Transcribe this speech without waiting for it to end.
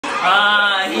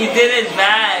Ah, he did it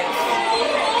back.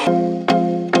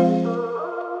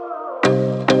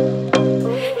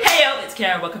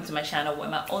 Welcome to my channel, where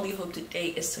my only hope today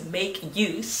is to make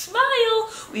you smile.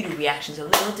 We do reactions a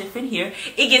little different here.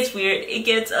 It gets weird, it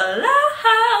gets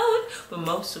loud, but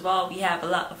most of all we have a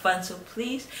lot of fun. So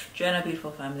please join our beautiful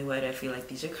family, whether I feel like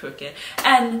these are crooked,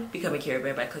 and become a Care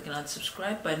Bear by clicking on the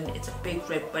subscribe button. It's a big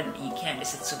red button and you can't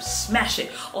miss it, so smash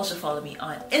it. Also follow me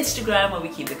on Instagram, where we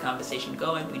keep the conversation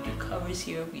going. We do covers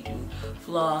here, we do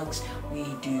vlogs, we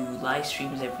do live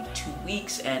streams every 2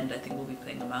 weeks, and I think we'll be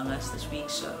playing Among Us this week,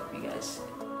 so if you guys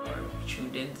are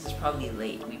tuned in, this is probably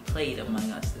late. We played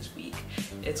Among Us this week.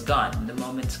 It's gone. The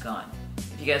moment's gone.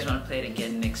 If you guys want to play it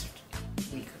again next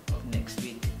week,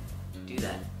 do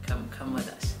that. Come with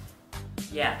us.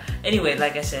 Yeah. Anyway,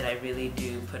 like I said, I really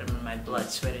do put them in my blood,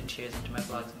 sweat, and tears into my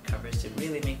vlogs and covers to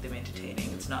really make them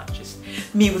entertaining. It's not just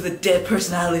me with a dead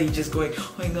personality just going,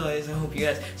 oh my guys, I hope you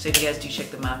guys. So if you guys do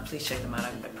check them out, please check them out. I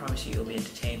promise you, you'll be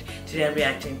entertained. Today I'm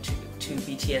reacting to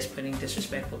BTS putting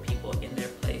disrespectful people in their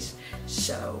place.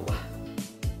 So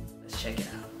let's check it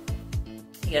out.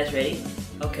 You guys ready?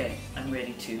 Okay, I'm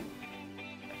ready too.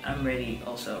 I'm ready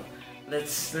also.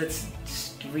 Let's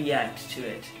just react to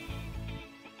it.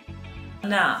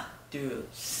 Nah, do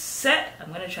set.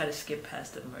 I'm gonna try to skip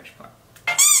past the merch part.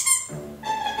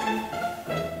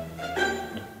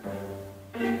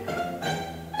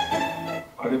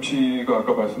 RMC가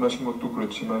아까 말씀하신 것도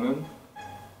그렇지만은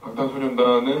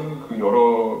방탄소년단은 그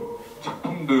여러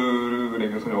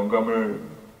작품들에게서 영감을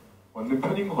얻는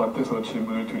편인 것 같아서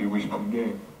질문을 드리고 싶은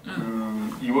게 그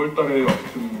 2월달에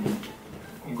좀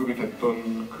언급이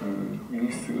됐던 그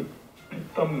윙스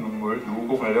피땀 눈물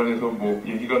요거 관련해서 뭐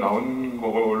얘기가 나온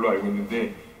걸로 알고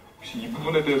있는데 혹시 이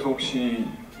부분에 대해서 혹시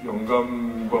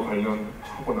영감과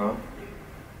관련하거나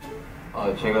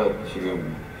제가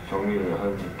지금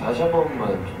정리를 다시 한 번만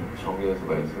좀 정리해서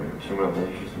질문 한번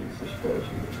해주실 수 있으실까요?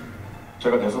 지금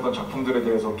제가 내서던 작품들에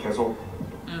대해서 계속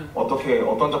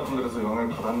어떤 작품들에서 영향을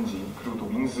받았는지, 그리고 또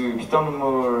윙스 피땀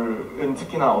눈물은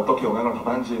특히나 어떻게 영향을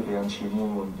받았는지에 대한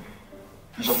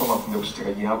질문이셨던 것 같은데 혹시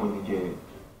제가 이해하고 있는 게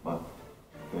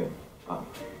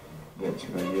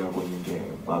제가 이해하고 있는 게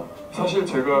사실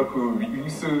제가 그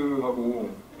윙스하고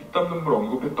피땀 눈물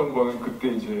언급했던 거는 그때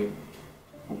이제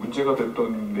뭐 문제가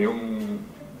됐던 내용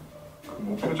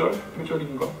뭐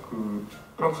표절인가 그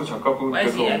프랑스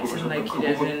작가분께서 언급하셨던 그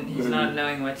부분을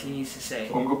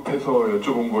언급해서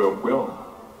여쭤본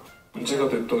거였고요. 문제가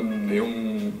됐던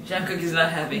내용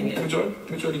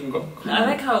표절인가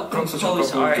그 프랑스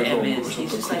작가분께서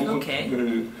언급하셨던 그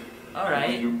부분을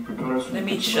좀 불편할 수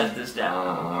있겠지만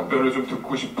답변을 좀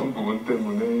듣고 싶은 부분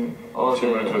때문에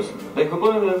질문을 드렸습니다. 네,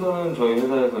 그거에 대해서는 저희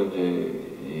회사에서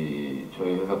이제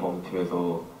저희 회사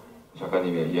법무팀에서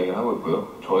작가님이 이야기를 하고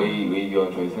있고요. 저희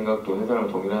의견, 저희 생각도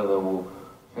회사랑 동일하다고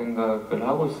생각을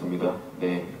하고 있습니다.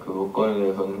 네, 그거에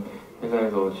대해서는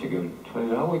회사에서 지금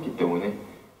처리를 하고 있기 때문에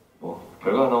뭐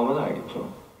결과가 나오면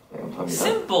알겠죠. 네, 감사합니다.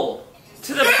 Simple,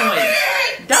 to the point,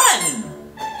 done.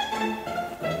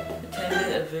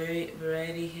 Attended a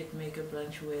variety hit makeup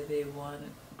lunch where they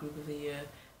won Group of the Year.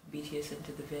 BTS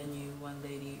entered the venue. One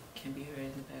lady can be heard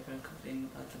in the background complaining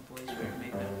about the boys wearing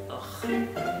makeup. Ugh.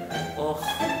 Ugh.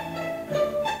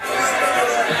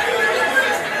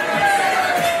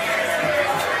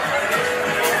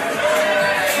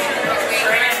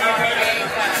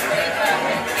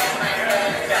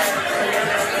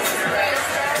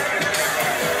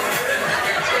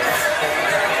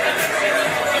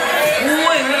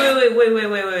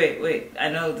 Wait. I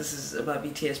know this is about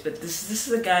BTS, but this is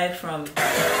the guy from...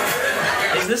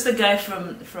 Is this the guy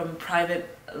from Private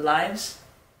Lives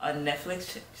on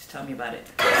Netflix? Just tell me about it.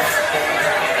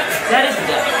 That is the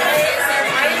guy.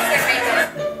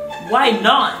 Why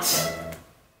not?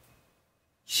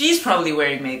 She's probably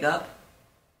wearing makeup.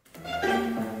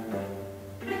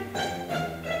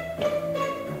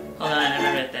 Hold on, I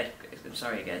never read that. I'm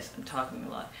sorry guys, I'm talking a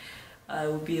lot.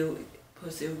 It would be a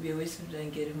waste of time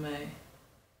getting my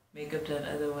makeup done,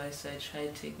 otherwise I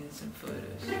tried taking some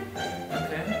photos.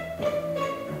 Okay?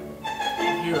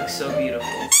 He looks so beautiful.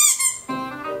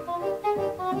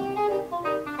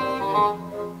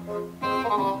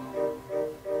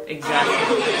 Exactly.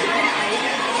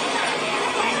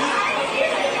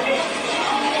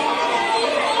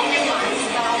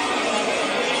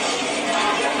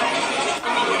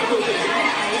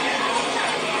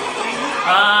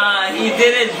 He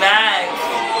did it back.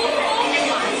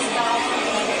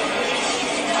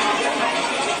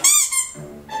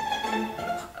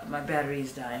 My battery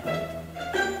is dying.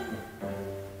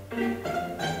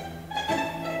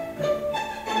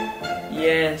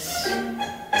 Yes.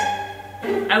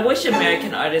 I wish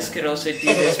American artists could also do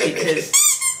this because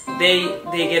they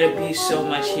get abused so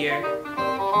much here.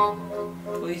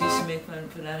 Boys used to make fun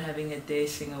for not having a day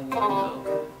sing a walk.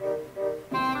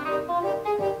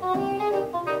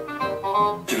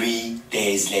 3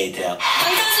 days later.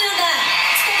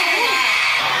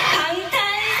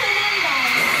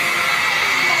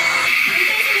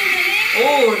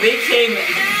 Oh, they came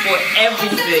for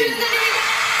everything.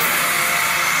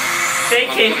 They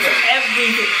came for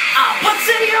everything. Ah,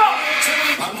 박세리요!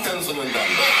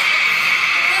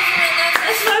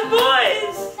 That's my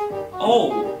boys.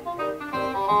 Oh.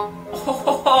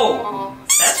 Oh.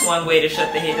 That's one way to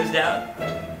shut the haters down.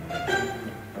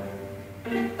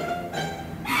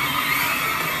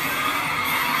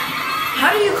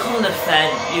 How do you call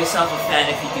yourself a fan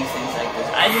if you do things like this?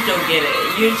 I just don't get it.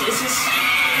 It's just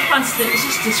constant. It's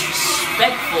just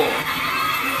disrespectful.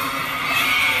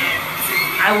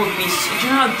 I would be. Do you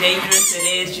know how dangerous it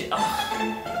is?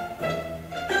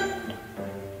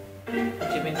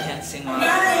 Jimin can't sing well.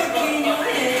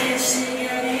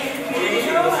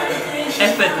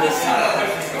 Effortlessly.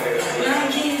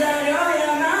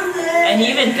 And he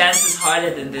even dances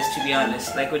harder than this, to be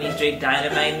honest. Like when he's doing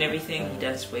Dynamite and everything, he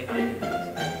dances way harder than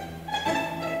this.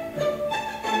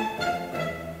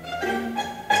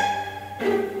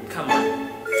 Come on.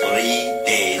 3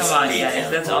 days Come on, later.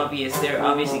 guys. That's obvious. They're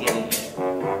obviously getting it.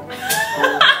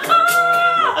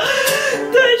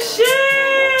 The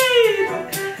shade!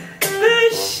 The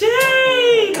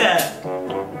shade!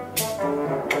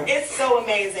 It's so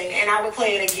amazing, and I would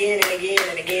play it again and again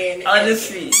and again.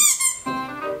 Honestly.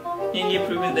 And you're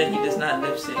proving that he does not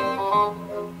lip sync. Oh,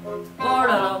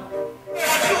 no.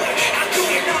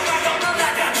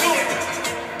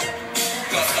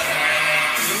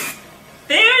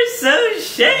 They're so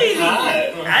shady!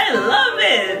 I love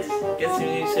it! Get some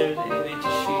new service anyway to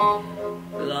shoot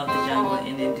Love the Jungle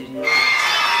in Indonesia.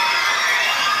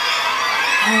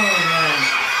 Oh man.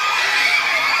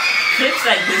 Clips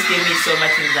like this give me so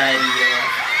much anxiety, yo.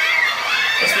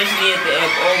 Especially at the end.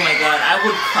 Oh my god, I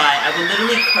would cry. I would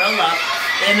literally curl up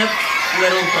in a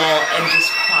little ball and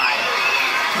just cry.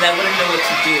 Because I wouldn't know what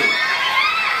to do.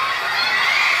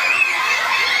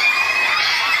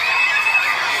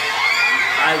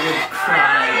 I would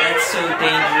cry. That's so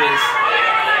dangerous.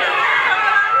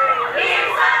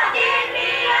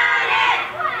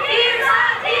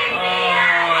 Oh,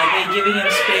 are they giving him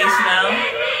space now?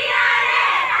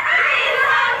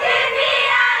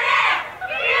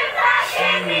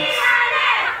 Jeez.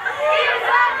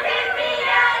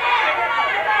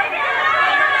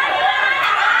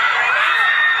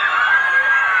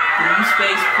 Give him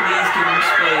space, please give him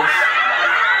space.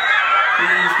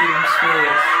 Please give him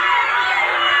space.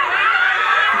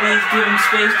 Please give him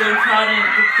space, don't crowd him.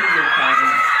 Please don't crowd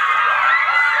him.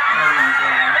 Oh my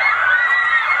god.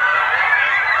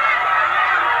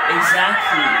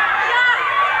 Exactly.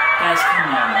 Guys,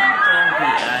 come on. Don't be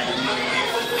angry.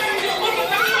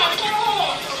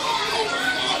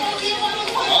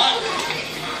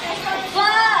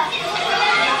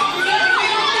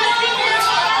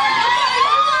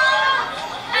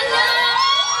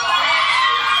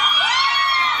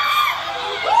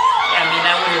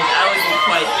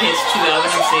 Pissed too. I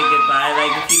wouldn't say goodbye.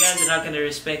 Like, if you guys are not gonna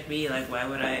respect me, like, why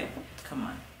would I? Come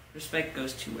on. Respect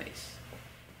goes 2 ways.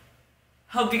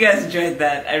 Hope you guys enjoyed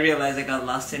that. I realized I got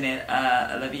lost in it.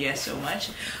 I love you guys so much.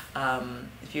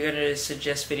 If you're gonna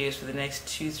suggest videos for the next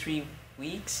 2-3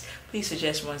 weeks, please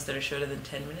suggest ones that are shorter than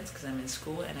 10 minutes because I'm in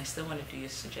school and I still want to do your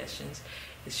suggestions.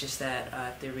 It's just that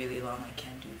if they're really long, I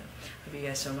can't do them. Love you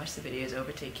guys so much. The video is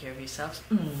over. Take care of yourselves.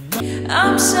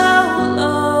 I'm so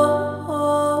lost.